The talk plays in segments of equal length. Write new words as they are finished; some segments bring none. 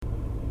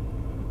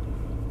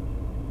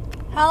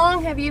How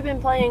long have you been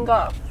playing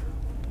golf?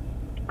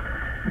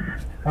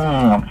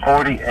 I'm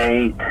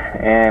 48,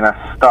 and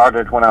I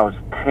started when I was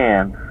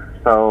 10,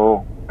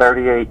 so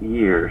 38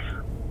 years.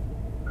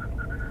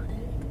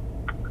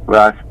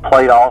 But I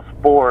played all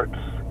sports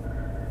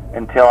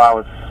until I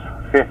was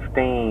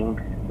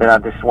 15, then I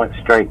just went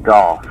straight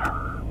golf.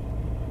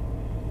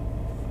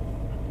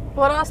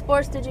 What all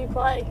sports did you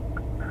play?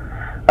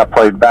 I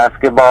played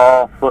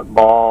basketball,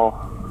 football,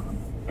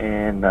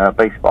 and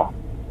baseball,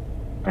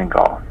 and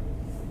golf.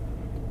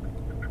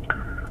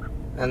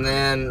 And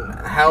then,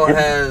 how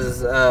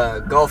has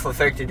golf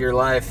affected your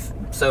life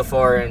so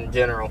far in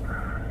general?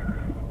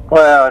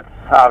 Well, it's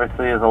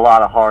obviously is a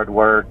lot of hard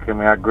work. I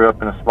mean, I grew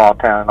up in a small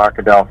town in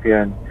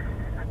Arkadelphia, and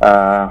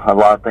a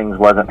lot of things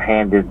wasn't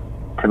handed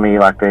to me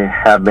like they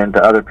have been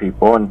to other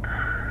people. And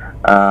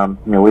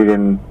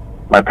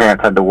my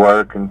parents had to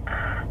work and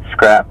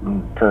scrap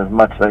to as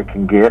much as they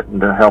can get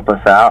and to help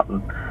us out.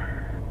 And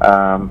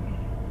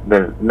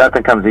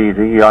nothing comes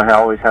easy. You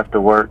always have to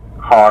work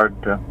hard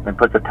and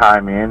put the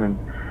time in.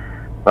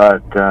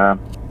 But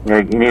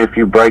you need a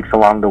few breaks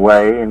along the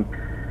way and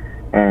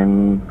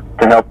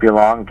to help you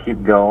along and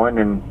keep going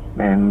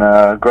and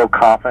grow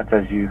confidence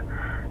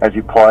as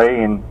you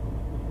play and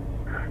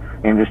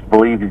just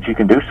believe that you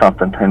can do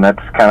something. And that's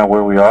kind of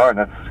where we are, and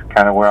that's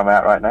kind of where I'm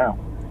at right now.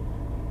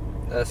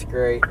 That's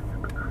great.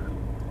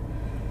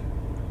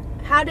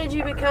 How did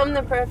you become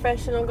the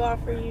professional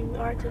golfer you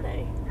are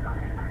today?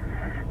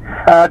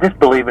 Just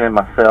believing in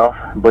myself,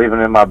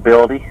 believing in my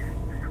ability.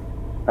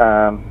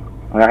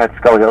 I had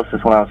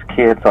scoliosis when I was a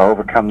kid, so I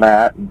overcome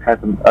that and had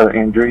some other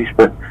injuries.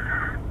 But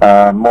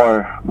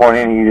more than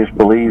anything, you just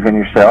believe in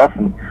yourself,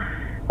 and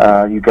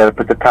you got to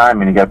put the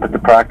time in, you got to put the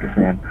practice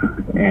in,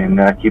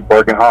 and keep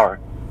working hard.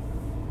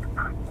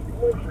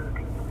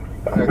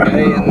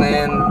 Okay, and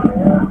then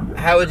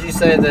how would you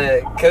say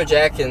that Coach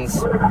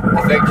Atkins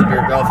affected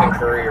your golfing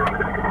career?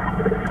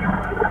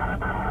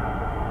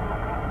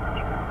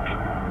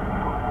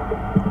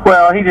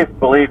 Well, he just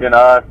believed in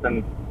us,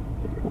 and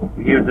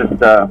he was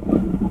just a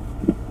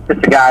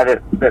guy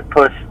that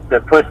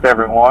pushed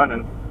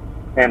everyone,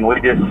 and we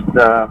just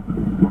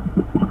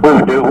we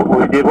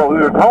did what we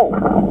were told,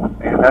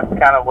 and that's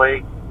kind of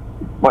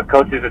what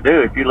coaches would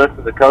do. If you listen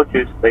to the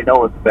coaches, they know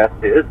what the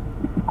best is.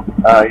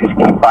 You just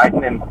keep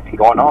fighting and keep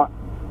going on.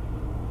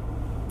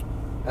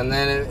 And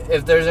then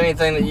if there's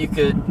anything that you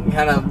could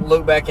kind of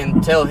look back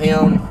and tell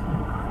him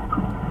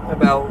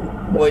about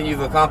what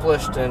you've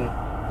accomplished, and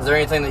is there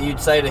anything that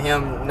you'd say to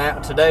him now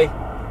today?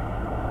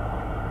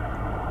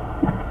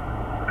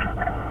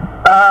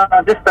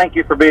 Just thank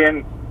you for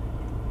being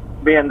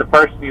the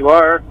person you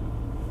are,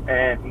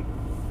 and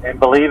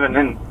believing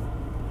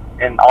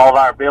in all of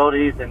our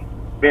abilities, and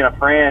being a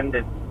friend,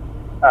 and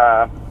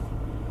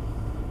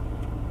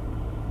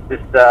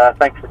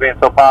thanks for being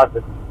so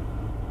positive.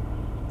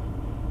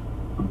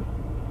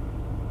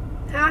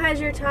 How has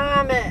your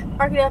time at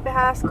Arkadelphia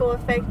High School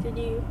affected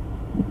you?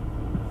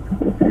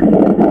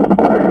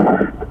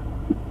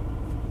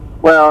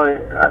 Well,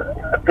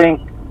 I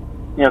think,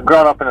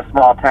 growing up in a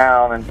small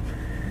town and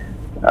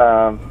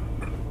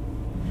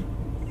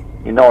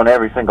knowing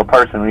every single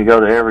person, when you go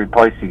to every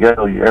place you go,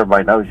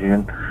 everybody knows you,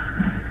 and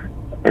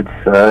it's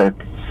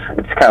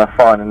kind of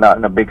fun and not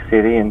in a big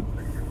city, and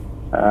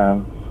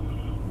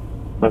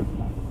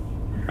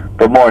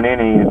but more than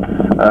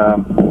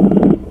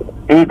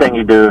anything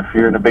you do, if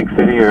you're in a big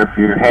city, or if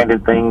you're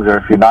handed things, or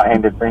if you're not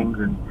handed things,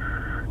 and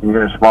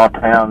you're in a small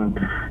town,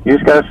 you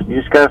just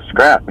gotta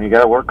scrap, and you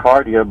gotta work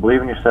hard. You gotta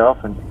believe in yourself,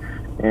 and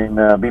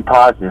be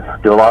positive.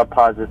 Do a lot of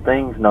positive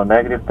things, no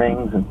negative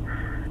things,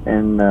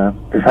 and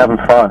just having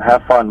fun.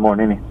 Have fun more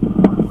than anything.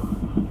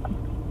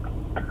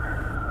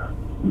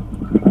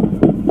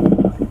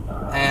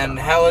 And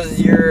how was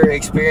your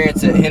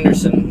experience at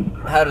Henderson?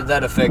 How did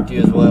that affect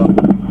you as well?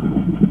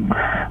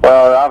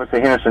 Well,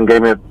 obviously Henderson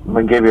gave you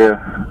a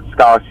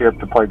scholarship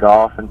to play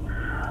golf, and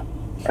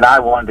I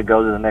wanted to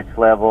go to the next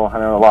level. I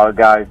know a lot of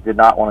guys did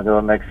not want to go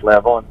to the next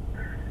level, and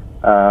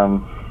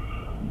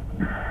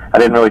I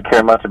didn't really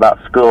care much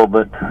about school,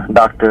 but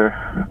Dr.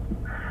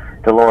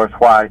 Dolores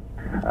White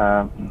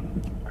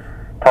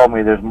told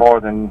me there's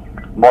more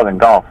than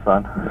golf,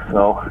 son.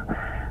 So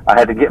I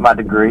had to get my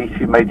degree.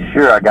 She made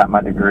sure I got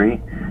my degree,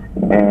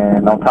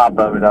 and on top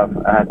of it, I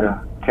had the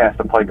chance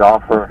to play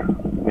golf for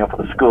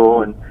the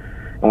school, and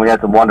we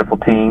had some wonderful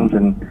teams,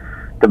 and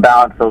to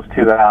balance those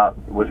two out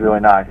was really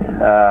nice.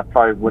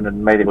 Probably wouldn't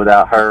have made it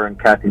without her and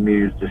Kathy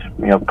Muse just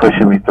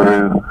pushing me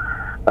through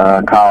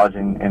college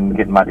and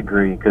getting my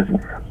degree, because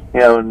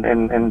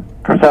in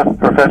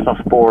professional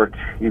sports,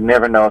 you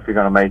never know if you're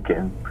going to make it.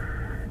 And,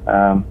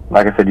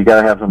 like I said, you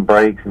got to have some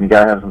breaks, and you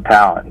got to have some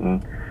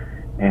talent,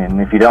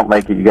 and if you don't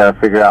make it, you got to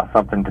figure out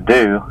something to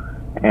do.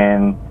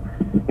 And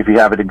if you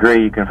have a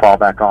degree, you can fall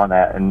back on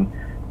that. And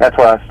that's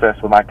what I stress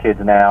with my kids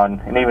now,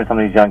 and even some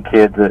of these young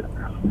kids that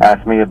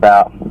ask me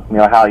about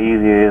how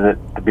easy is it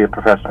to be a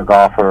professional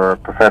golfer or a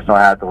professional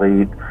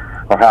athlete,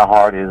 or how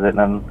hard is it.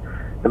 And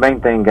the main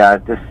thing,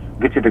 guys, just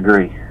get your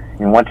degree.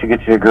 And once you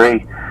get your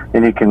degree,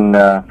 then you can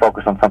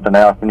focus on something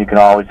else, and you can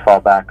always fall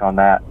back on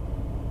that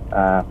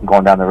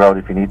going down the road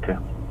if you need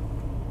to.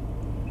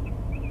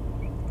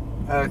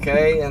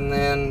 Okay, and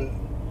then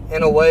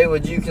in a way,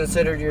 would you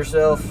consider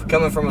yourself,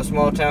 coming from a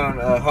small town,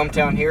 a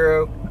hometown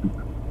hero?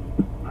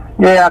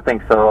 Yeah, I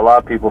think so. A lot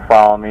of people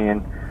follow me,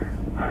 and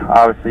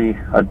obviously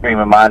a dream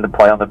of mine to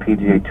play on the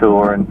PGA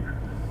Tour, and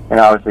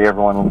obviously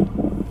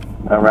everyone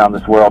around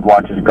this world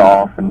watches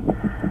golf, and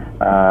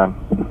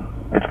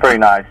it's pretty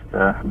nice.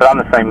 But I'm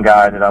the same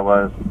guy that I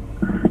was,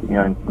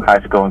 in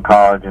high school and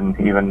college, and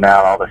even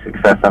now, all the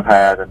success I've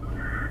had, and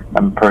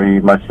I'm pretty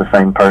much the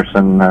same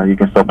person. You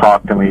can still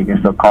talk to me, you can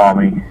still call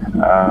me.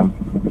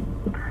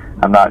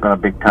 I'm not going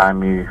to big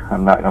time you.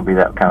 I'm not going to be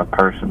that kind of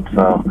person.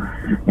 So,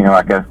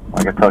 like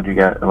I told you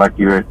guys, like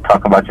you were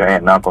talking about your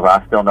aunt and uncles,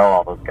 I still know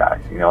all those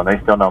guys. And they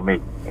still know me.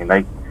 And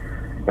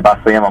if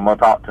I see them, I'm going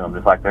to talk to them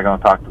just like they're going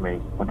to talk to me.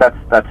 But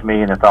that's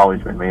me, and it's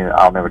always been me, and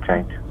I'll never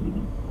change.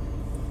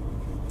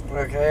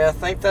 Okay, I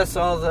think that's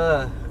all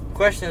the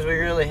questions we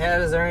really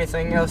had. Is there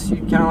anything else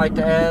you'd kind of like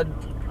to add?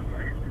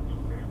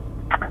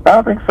 I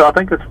don't think so. I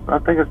think it's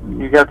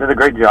you guys did a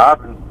great job,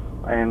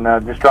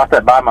 and just drop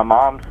that by my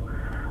mom's.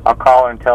 I'll call her and tell